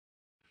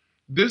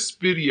This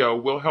video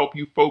will help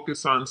you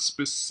focus on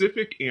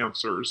specific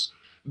answers,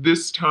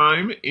 this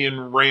time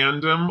in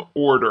random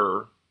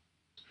order.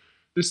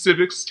 The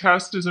civics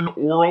test is an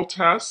oral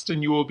test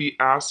and you will be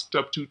asked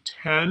up to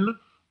 10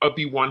 of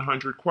the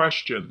 100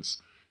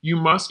 questions. You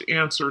must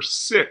answer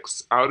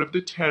 6 out of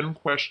the 10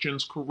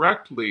 questions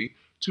correctly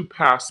to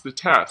pass the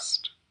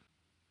test.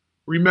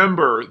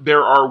 Remember,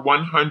 there are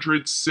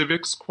 100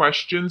 civics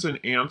questions and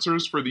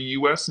answers for the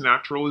U.S.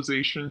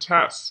 naturalization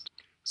test.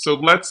 So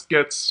let's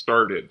get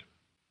started.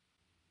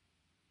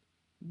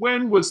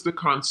 When was the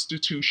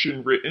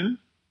Constitution written?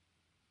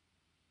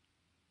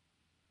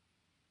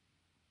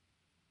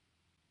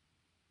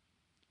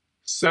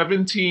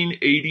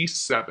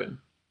 (1787).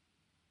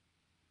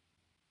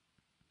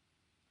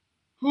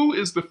 Who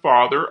is the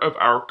father of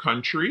our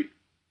country?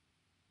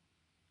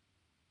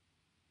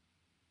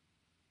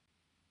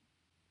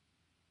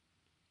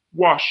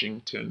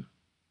 Washington.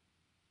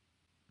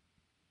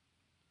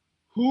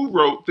 Who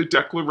wrote the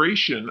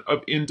Declaration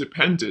of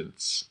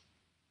Independence?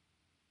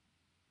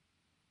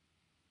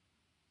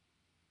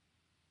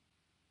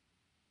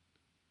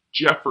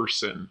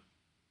 Jefferson.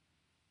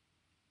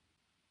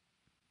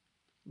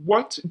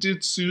 What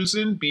did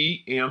Susan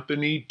B.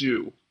 Anthony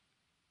do?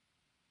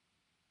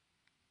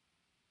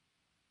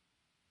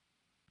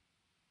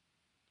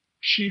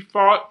 She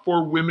fought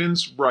for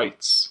women's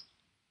rights.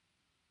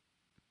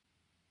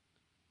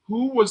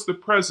 Who was the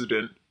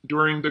president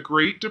during the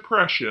Great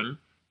Depression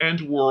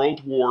and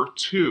World War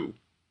II?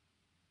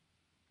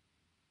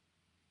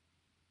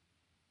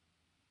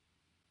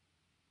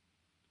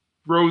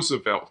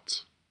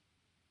 Roosevelt.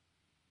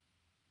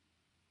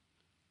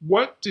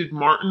 What did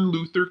Martin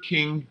Luther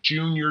King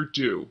Jr.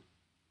 do?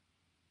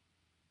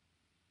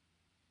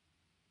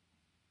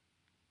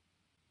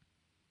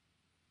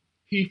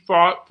 He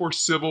fought for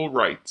civil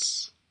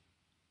rights.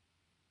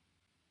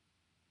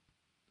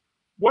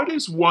 What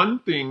is one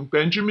thing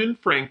Benjamin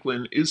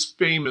Franklin is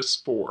famous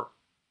for?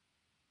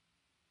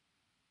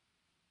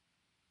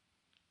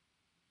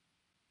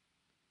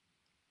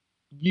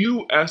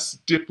 U.S.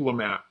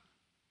 diplomat.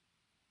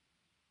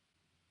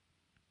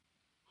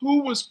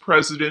 Who was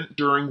president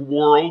during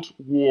World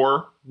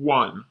War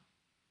I?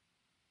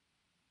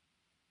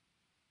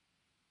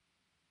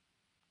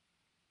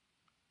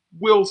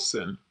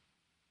 Wilson.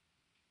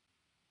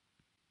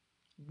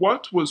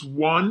 What was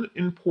one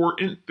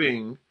important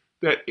thing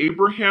that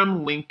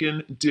Abraham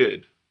Lincoln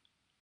did?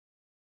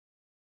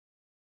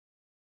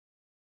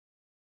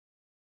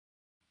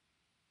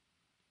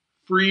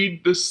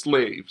 Freed the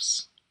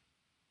slaves.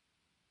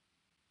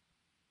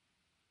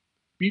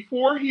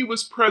 Before he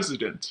was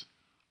president,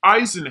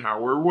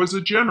 Eisenhower was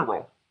a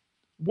general.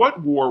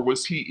 What war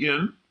was he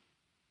in?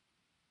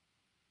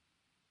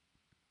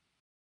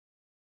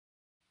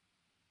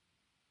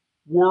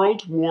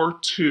 World War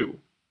II.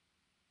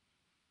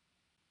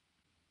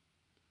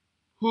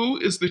 Who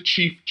is the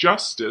Chief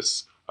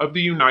Justice of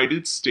the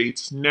United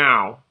States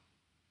now?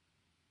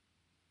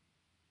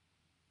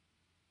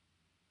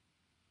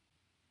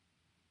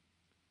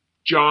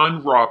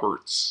 John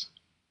Roberts.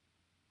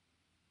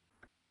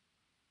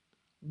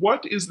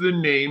 What is the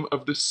name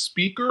of the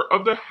Speaker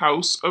of the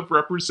House of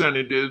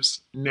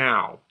Representatives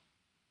now?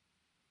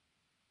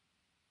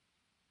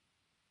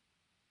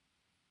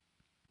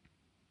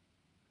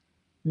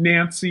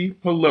 Nancy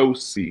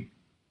Pelosi.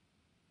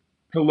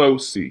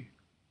 Pelosi.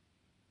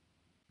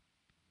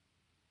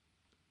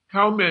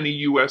 How many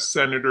U.S.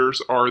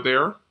 senators are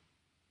there?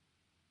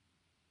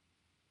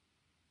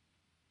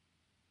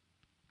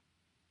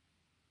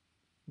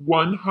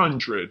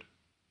 (100).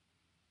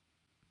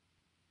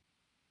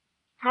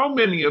 How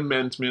many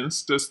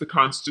amendments does the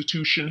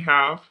Constitution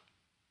have?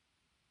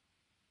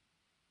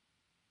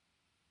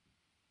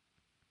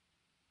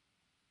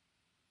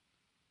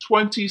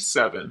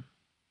 27.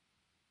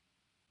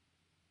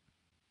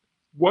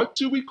 What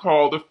do we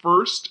call the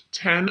first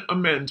 10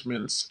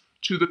 amendments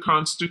to the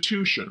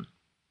Constitution?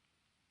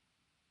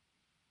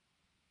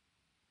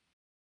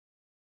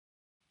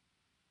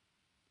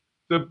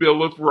 The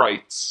Bill of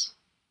Rights.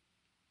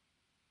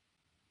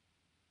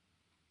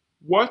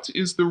 What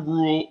is the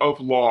rule of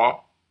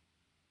law?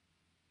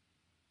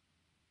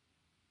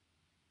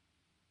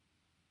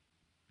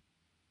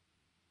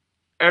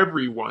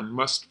 Everyone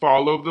must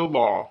follow the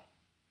law.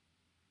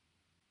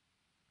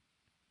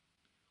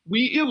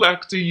 We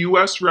elect a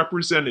U.S.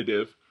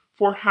 representative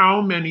for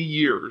how many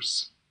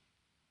years?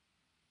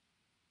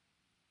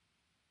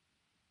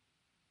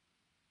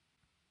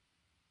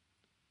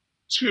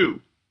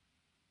 2.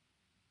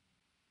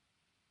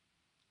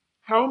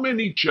 How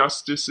many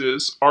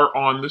justices are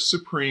on the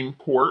Supreme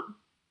Court?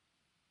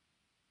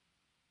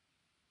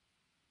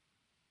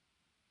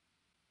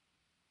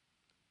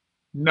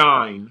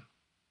 9.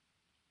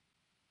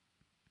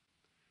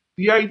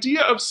 The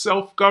idea of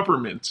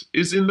self-government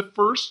is in the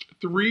first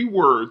 3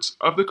 words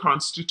of the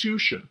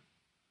Constitution.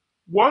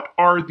 What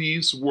are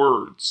these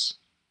words?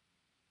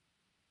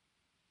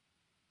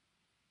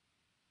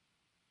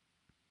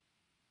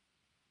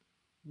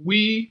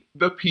 We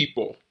the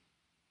people.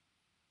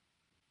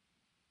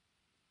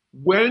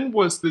 When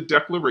was the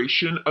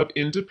Declaration of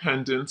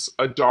Independence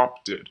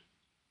adopted?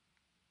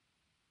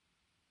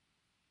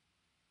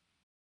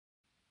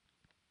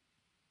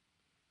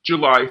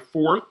 July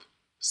 4th,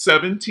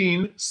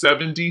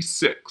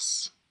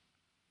 1776.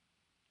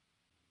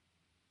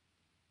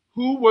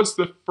 Who was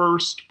the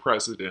first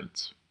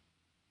president?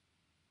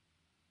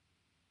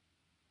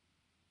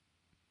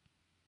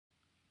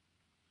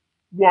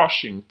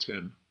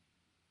 Washington.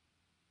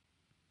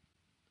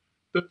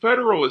 The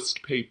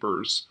Federalist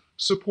Papers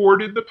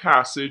supported the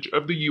passage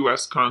of the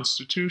U.S.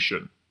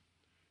 Constitution.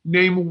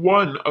 Name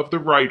one of the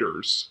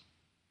writers.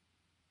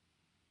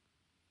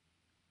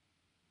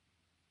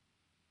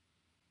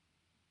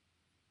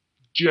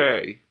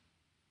 J.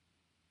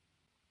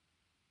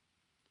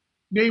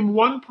 Name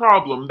one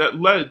problem that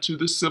led to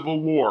the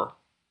Civil War.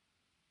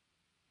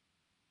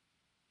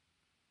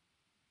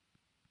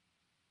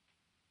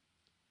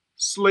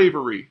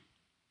 Slavery.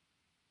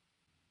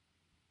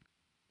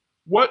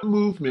 What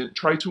movement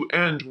tried to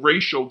end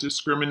racial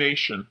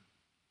discrimination?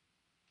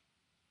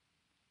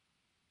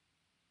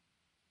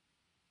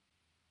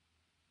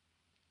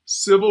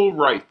 Civil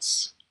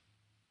rights.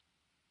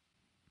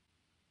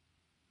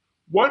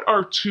 What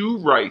are two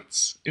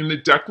rights in the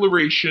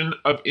Declaration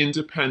of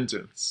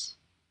Independence?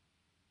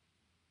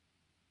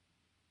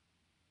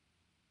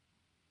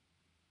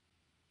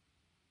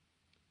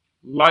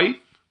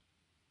 Life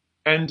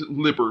and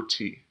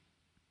liberty.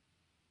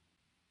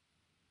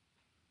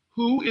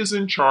 Who is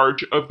in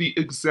charge of the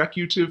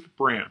executive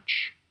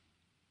branch?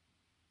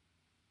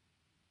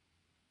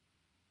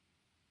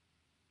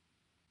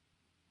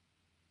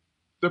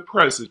 The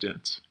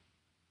President.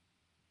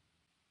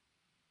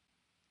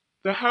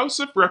 The House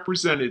of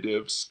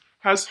Representatives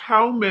has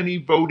how many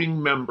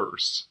voting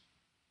members?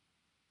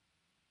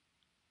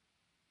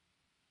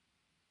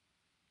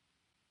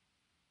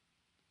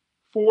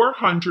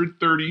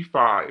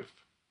 435.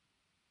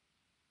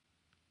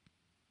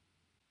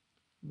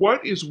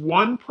 What is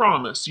one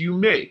promise you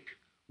make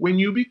when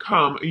you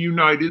become a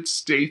United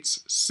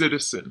States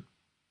citizen?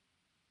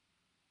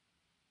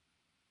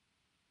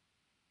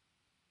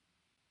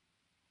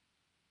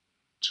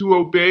 To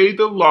obey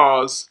the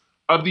laws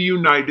of the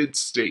United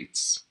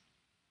States.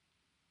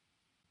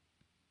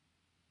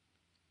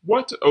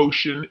 What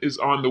ocean is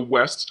on the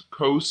west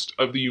coast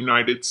of the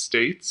United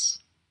States?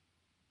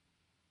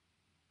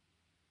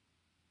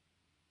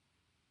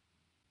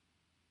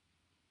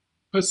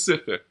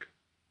 Pacific.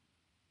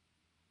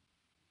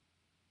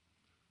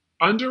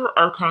 Under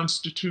our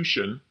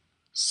Constitution,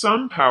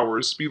 some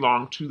powers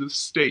belong to the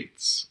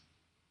states.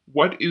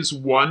 What is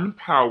one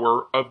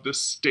power of the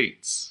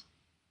states?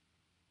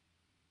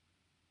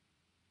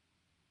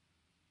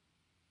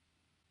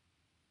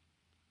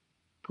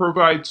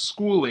 Provide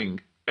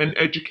schooling and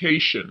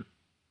education.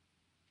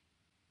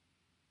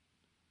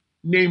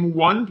 Name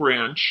one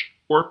branch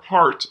or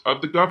part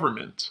of the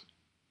government.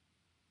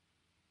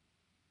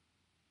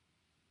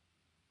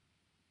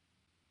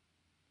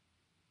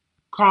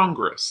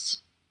 Congress.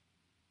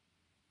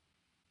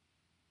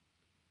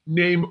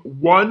 Name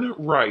one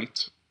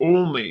right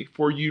only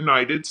for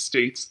United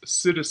States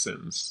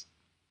citizens.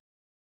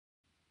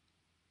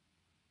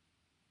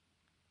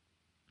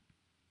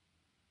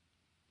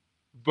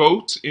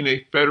 Vote in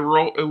a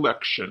federal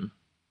election.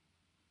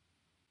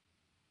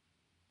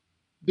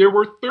 There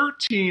were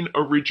 13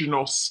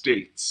 original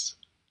states.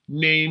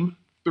 Name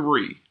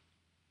 3.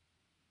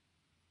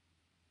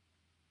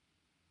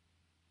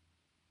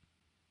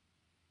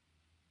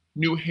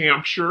 New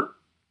Hampshire,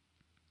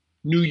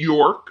 New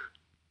York,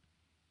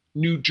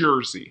 New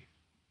Jersey.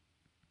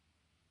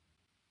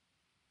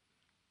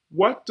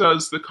 What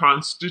does the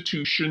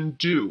Constitution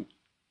do?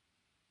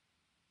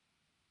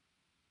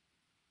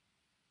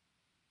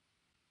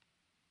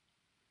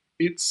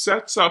 It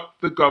sets up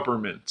the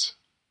government.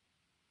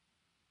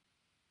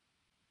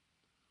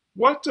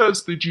 What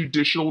does the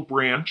judicial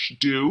branch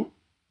do?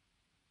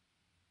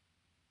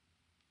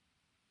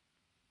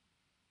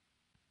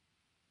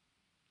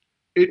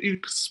 It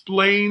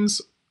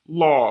explains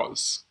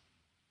laws.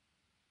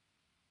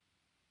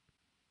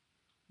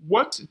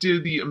 What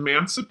did the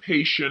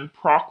Emancipation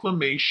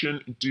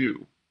Proclamation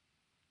do?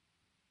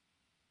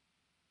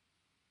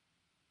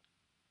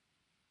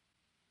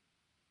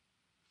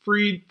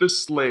 Freed the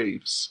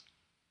slaves.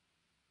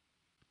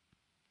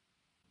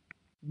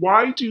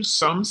 Why do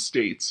some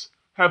states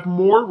have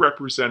more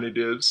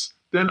representatives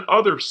than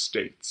other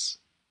states?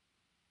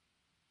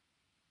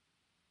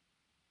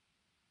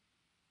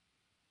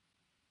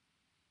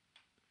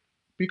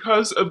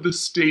 Because of the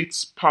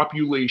state's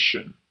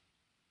population.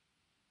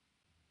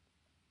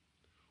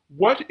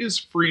 What is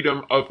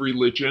freedom of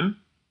religion?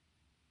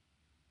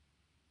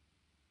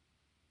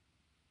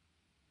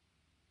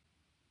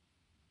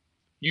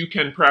 You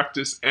can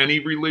practice any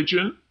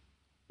religion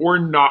or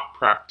not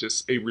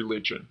practice a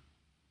religion.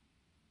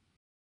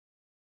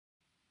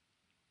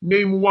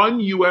 Name one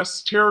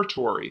U.S.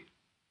 territory.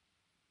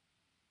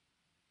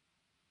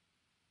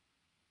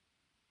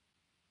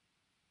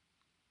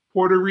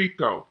 Puerto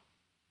Rico.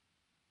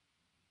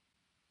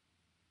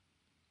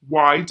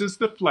 Why does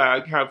the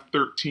flag have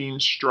 13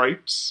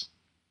 stripes?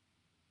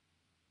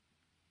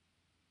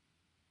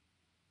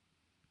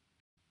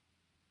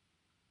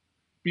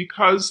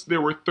 Because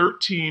there were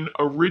 13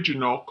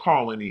 original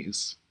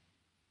colonies.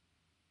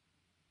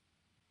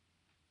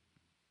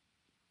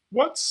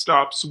 What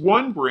stops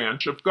one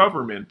branch of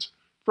government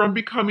from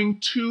becoming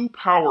too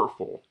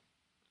powerful?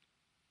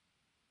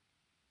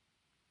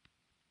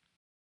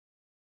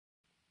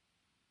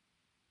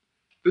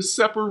 The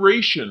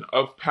separation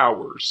of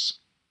powers.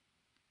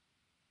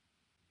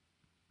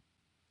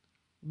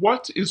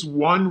 What is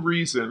one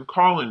reason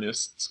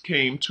colonists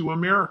came to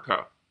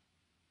America?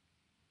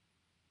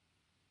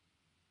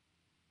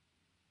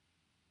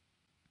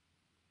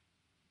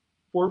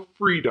 For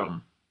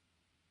freedom.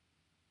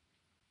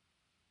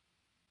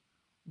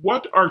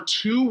 What are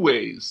two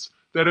ways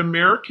that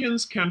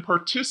Americans can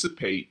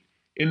participate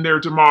in their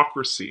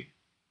democracy?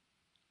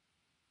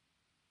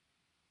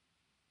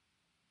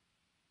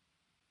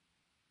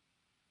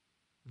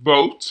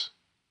 Vote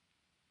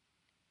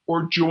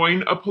or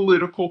join a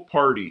political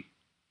party.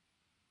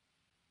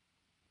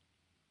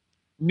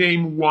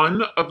 Name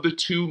one of the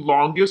two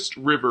longest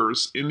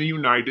rivers in the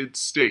United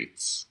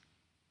States.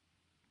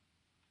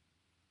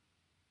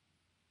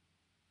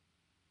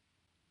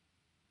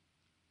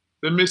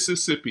 The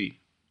Mississippi.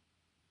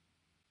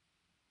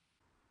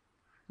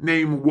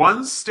 Name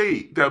one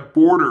state that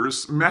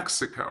borders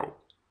Mexico.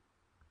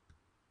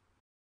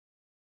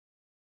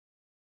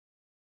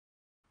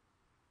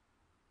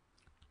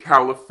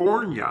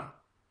 California.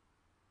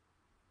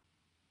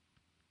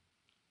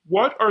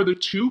 What are the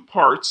two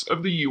parts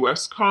of the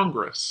U.S.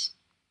 Congress?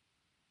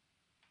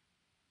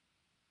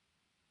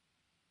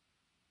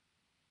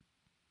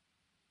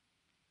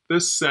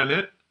 The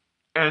Senate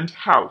and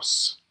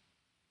House.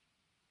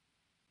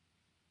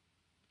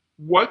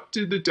 What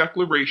did the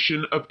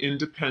Declaration of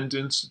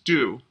Independence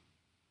do?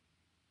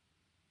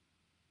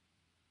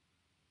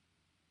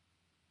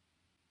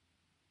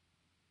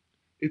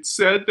 It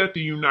said that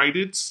the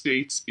United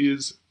States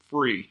is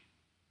free.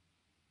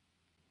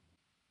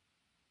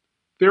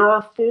 There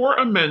are 4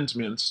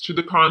 amendments to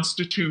the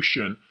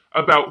Constitution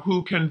about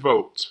who can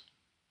vote.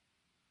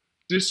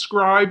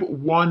 Describe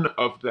one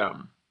of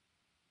them.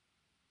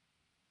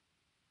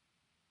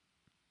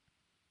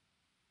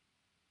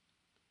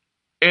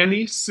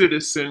 Any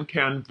citizen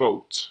can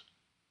vote.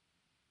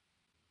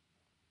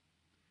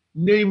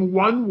 Name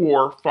one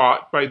war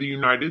fought by the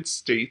United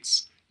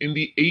States in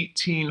the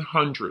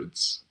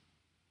 1800s.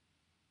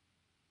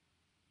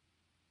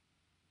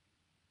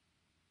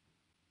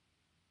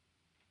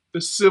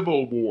 The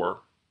Civil War.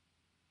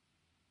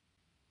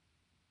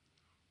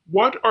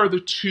 What are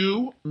the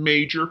two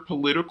major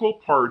political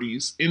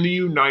parties in the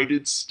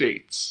United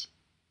States?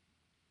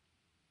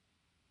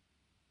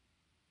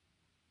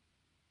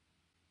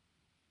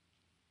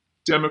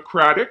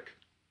 Democratic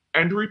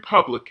and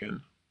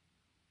Republican.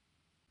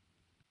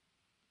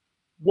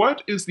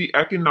 What is the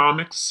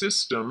economic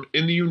system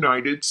in the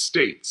United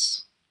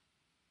States?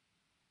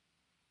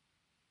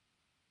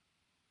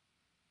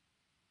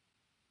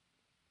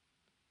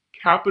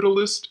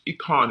 Capitalist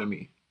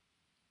economy.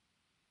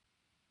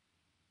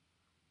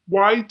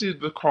 Why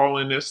did the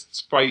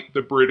colonists fight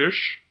the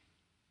British?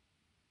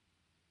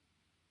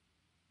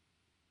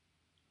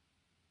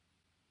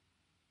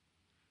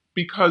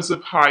 Because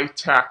of high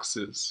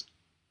taxes.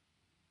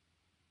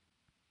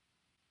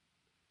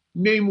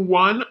 Name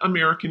one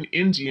American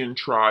Indian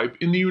tribe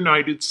in the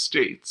United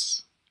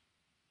States.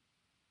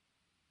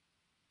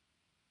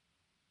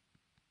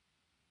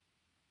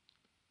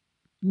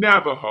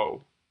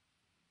 Navajo.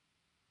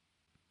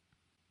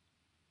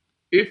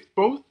 If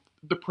both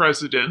the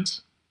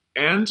president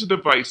and the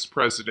vice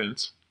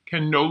president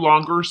can no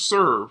longer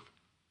serve,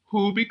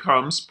 who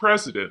becomes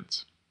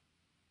president?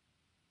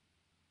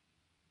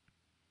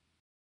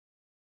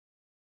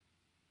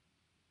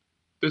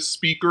 The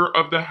Speaker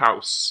of the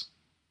House.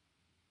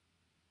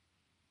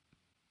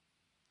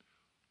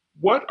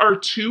 What are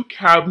two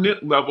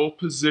cabinet level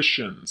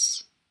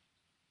positions?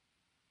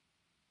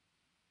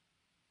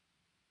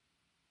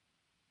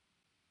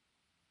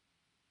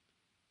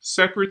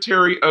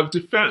 Secretary of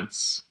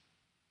Defense.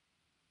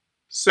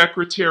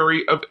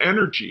 Secretary of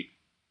Energy.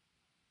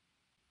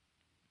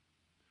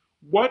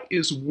 What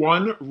is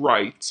one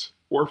right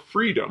or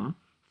freedom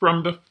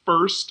from the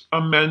First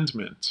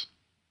Amendment?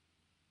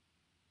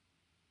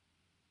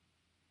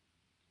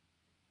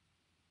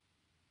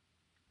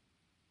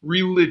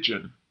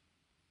 Religion.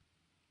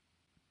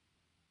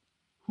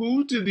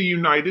 Who did the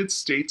United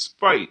States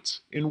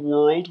fight in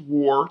World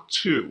War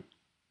II?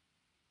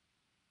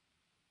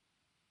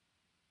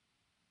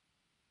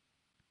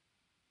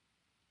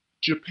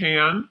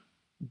 Japan,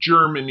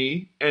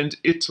 Germany, and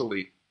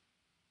Italy.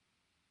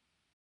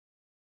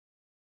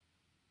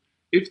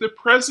 If the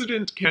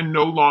president can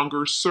no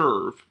longer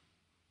serve,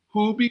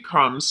 who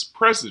becomes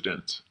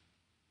president?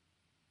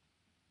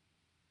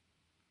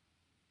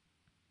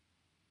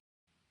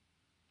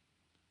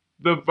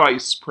 The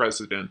vice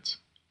president.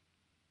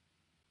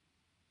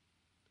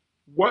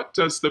 What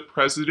does the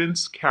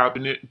president's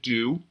cabinet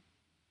do?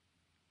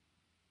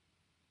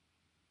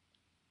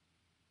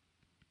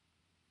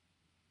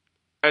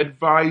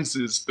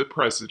 Advises the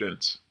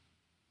president.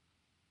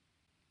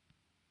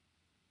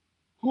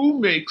 Who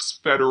makes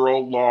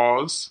federal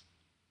laws?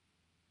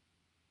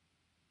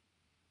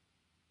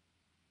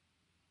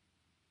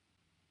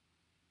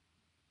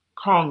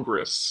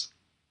 Congress.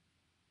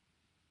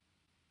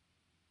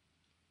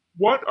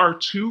 What are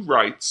two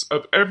rights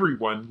of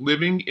everyone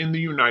living in the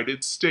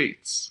United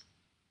States?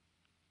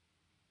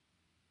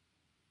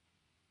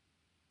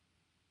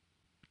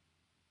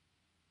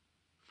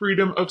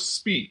 Freedom of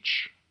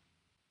speech,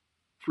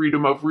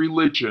 freedom of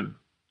religion.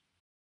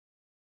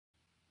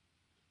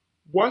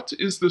 What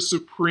is the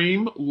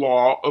supreme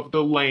law of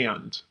the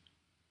land?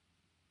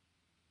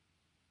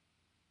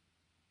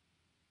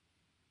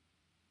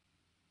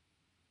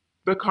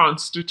 The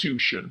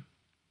Constitution.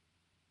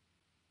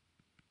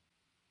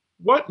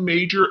 What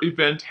major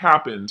event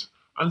happened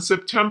on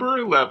September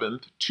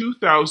 11th,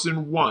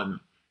 2001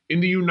 in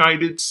the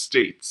United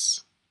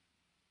States?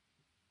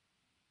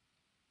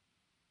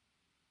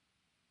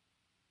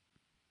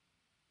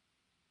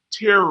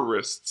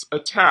 Terrorists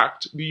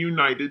attacked the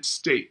United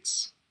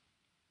States.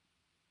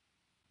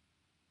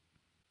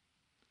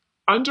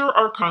 Under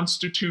our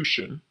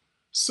Constitution,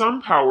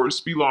 some powers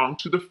belong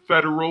to the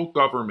federal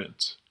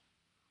government.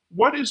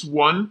 What is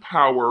one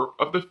power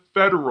of the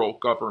federal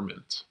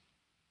government?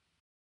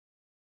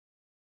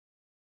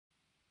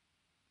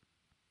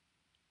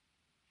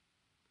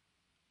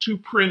 To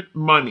print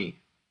money.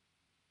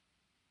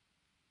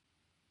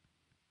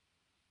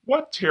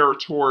 What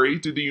territory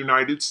did the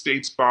United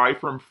States buy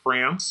from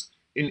France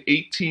in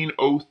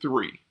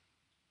 1803?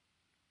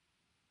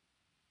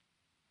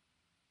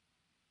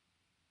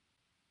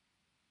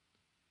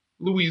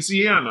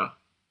 Louisiana.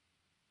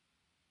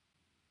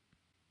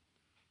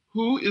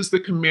 Who is the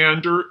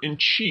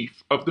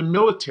commander-in-chief of the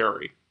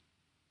military?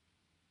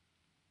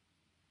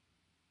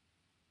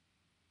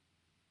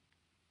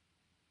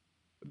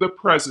 The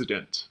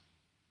president.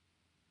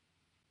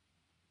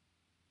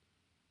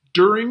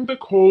 During the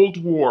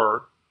Cold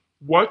War,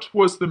 what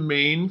was the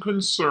main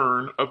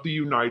concern of the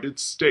United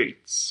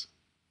States?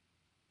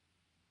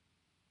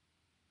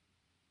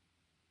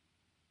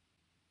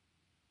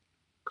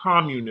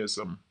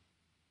 Communism.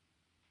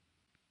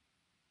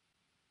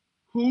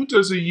 Who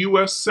does a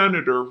U.S.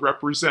 Senator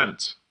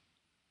represent?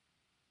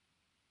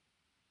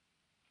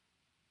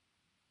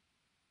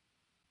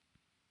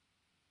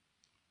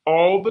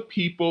 All the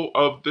people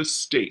of the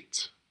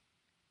state.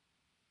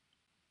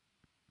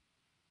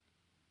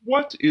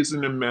 What is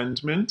an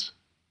amendment?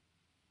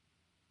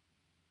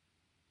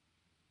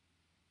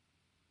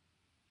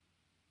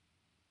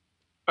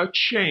 A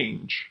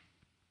change.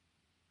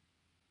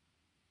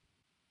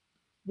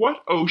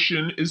 What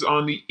ocean is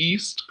on the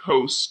east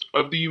coast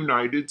of the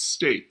United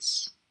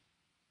States?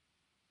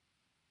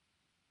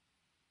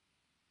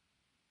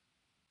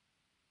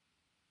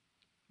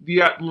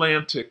 The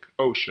Atlantic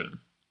Ocean.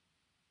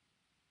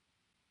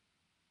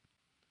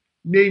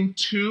 Name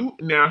two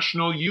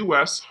national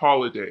U.S.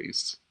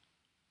 holidays.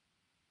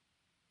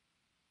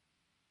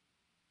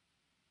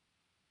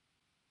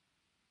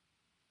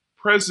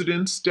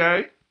 President's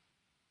Day,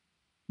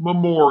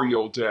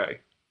 Memorial Day.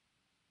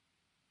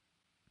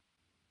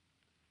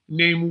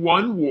 Name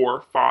one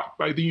war fought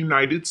by the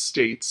United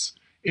States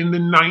in the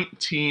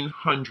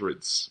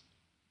 1900s.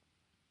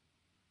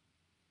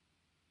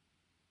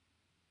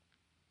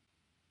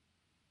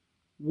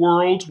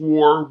 World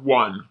War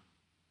I.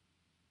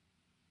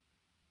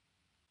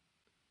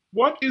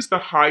 What is the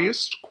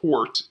highest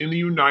court in the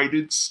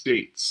United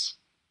States?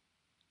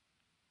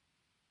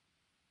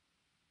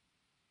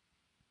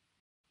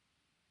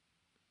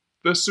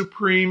 The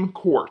Supreme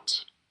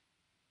Court.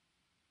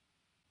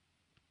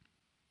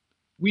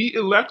 We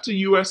elect a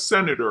U.S.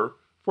 Senator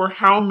for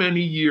how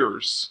many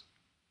years?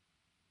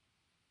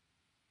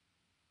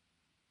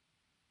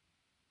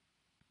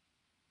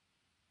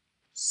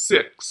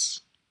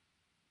 6.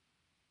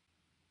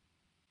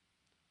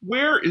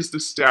 Where is the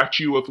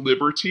Statue of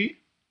Liberty?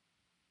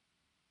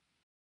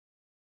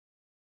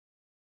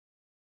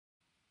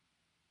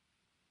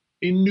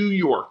 In New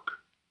York.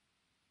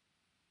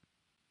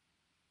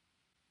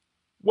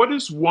 What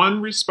is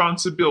one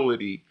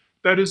responsibility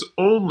that is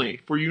only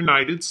for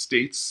United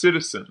States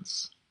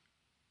citizens?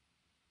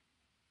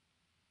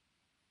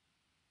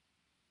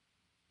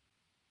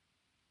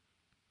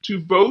 To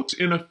vote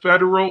in a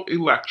federal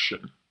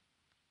election.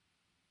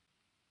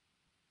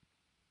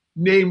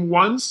 Name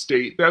one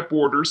state that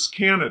borders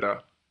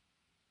Canada.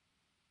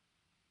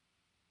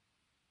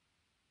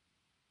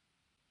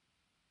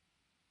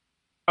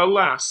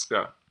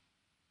 Alaska.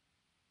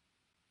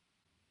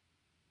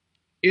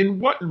 In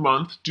what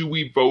month do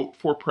we vote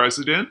for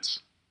president?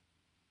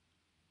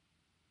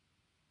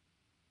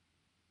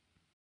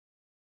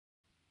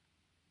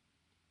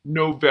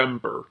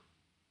 November.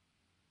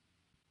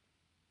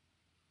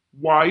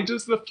 Why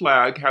does the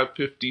flag have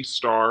 50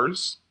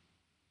 stars?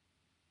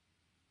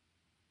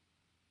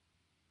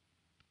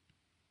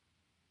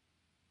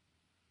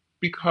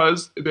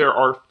 Because there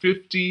are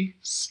 50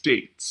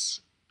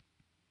 states.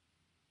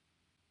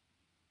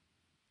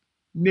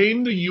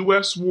 Name the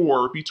U.S.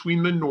 war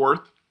between the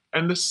North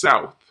and the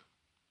South.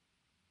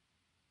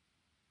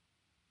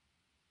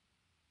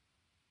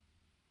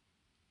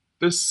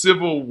 The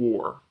Civil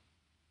War.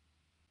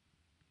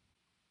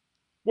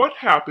 What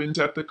happened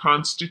at the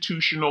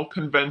Constitutional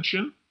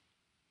Convention?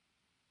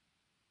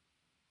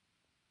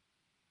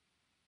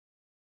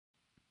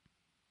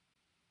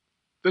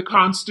 The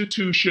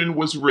Constitution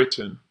was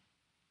written.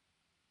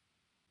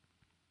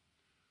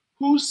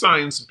 Who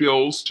signs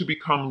bills to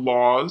become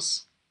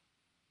laws?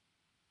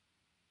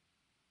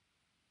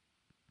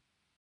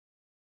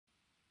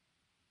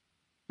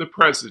 The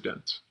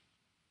President.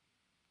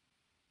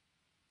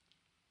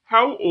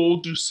 How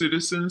old do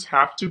citizens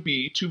have to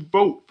be to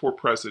vote for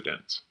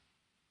president?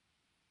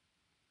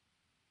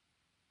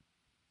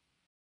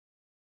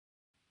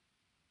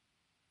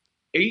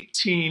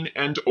 18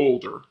 and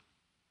older.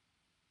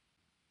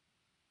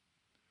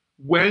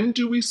 When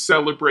do we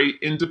celebrate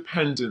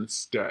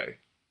Independence Day?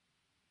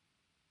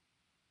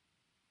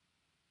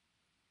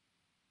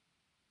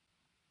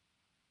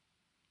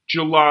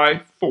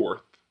 July 4th.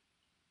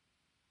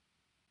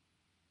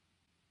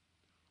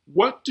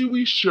 What do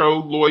we show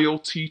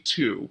loyalty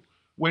to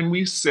when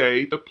we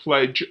say the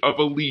Pledge of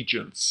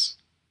Allegiance?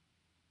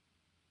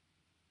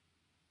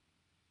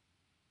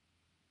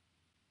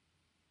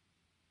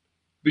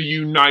 The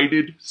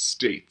United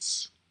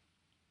States.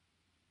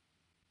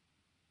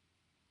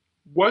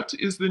 What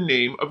is the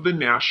name of the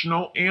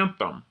national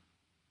anthem?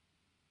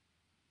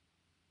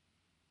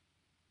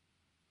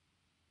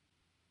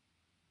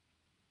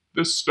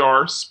 The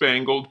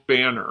Star-Spangled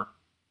Banner.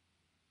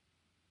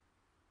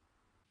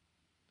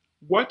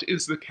 What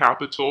is the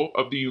capital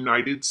of the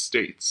United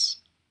States?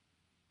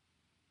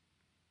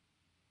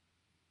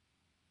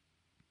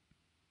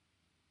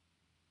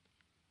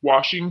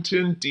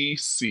 Washington,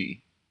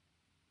 D.C.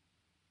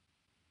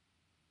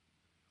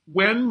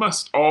 When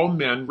must all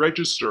men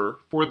register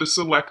for the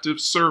Selective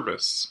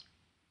Service?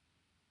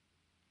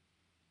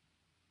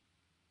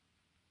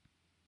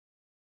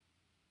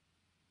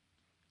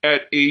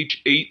 At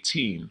age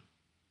 18.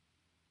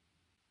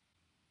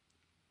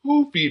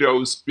 Who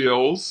vetoes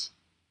bills?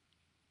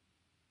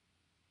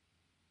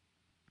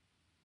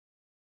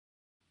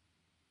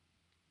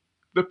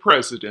 The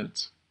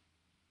President.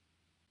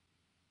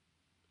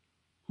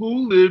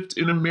 Who lived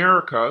in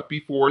America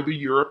before the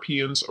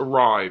Europeans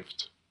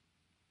arrived?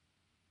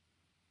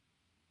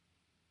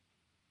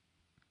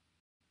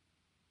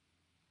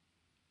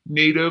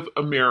 Native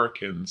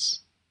Americans.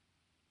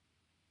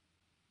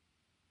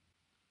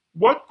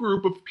 What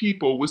group of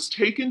people was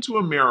taken to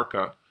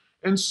America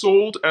and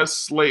sold as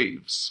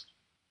slaves?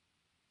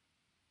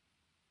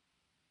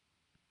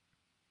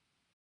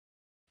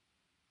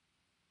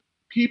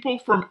 People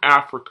from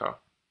Africa.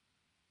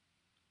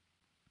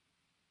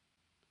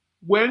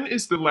 When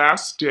is the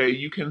last day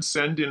you can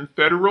send in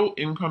federal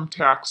income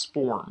tax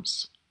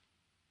forms?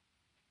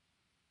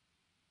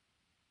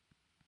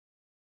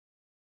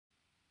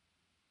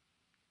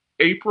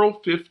 April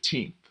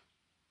 15th.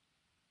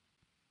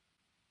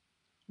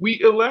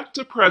 We elect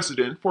a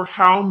president for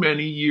how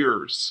many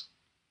years?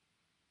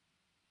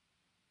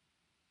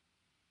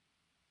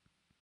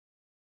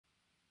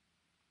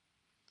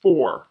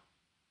 4.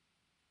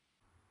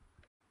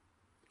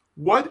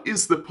 What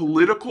is the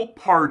political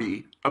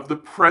party of the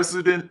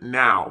president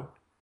now?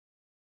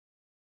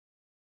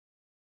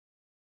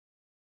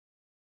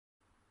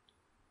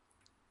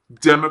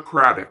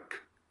 Democratic.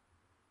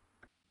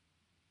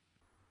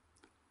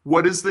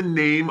 What is the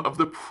name of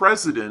the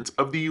President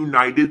of the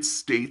United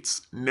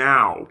States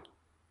now?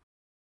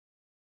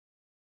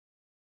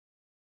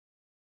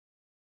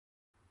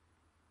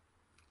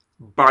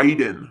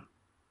 Biden.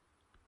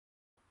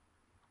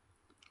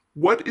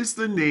 What is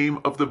the name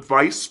of the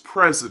Vice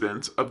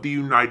President of the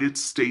United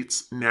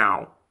States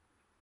now?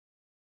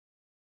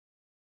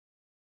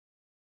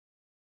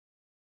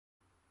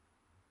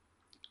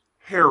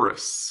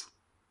 Harris.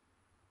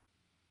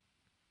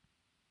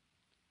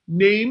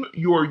 Name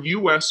your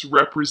U.S.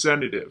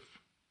 representative.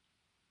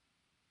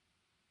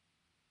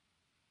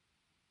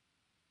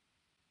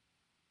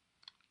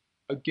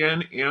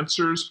 Again,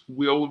 answers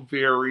will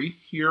vary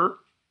here.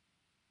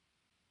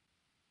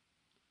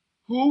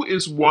 Who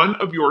is one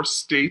of your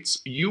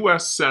state's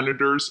U.S.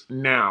 senators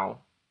now?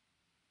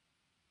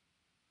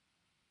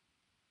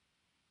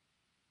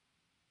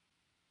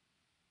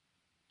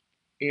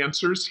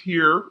 Answers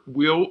here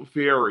will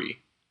vary.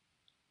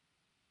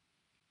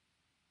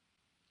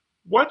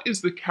 What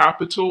is the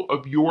capital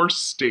of your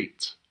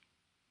state?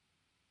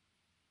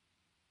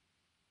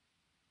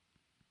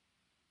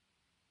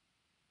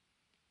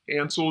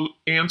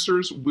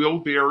 Answers will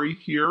vary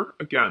here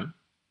again.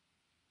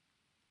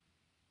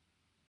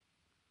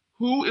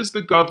 Who is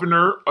the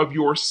governor of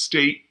your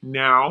state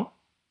now?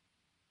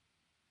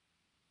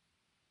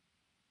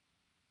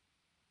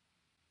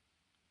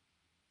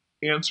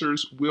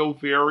 Answers will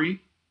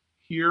vary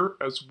here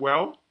as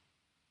well.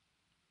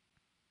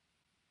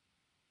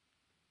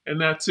 And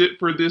that's it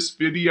for this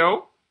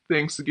video.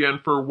 Thanks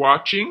again for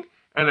watching,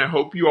 and I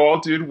hope you all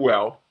did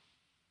well.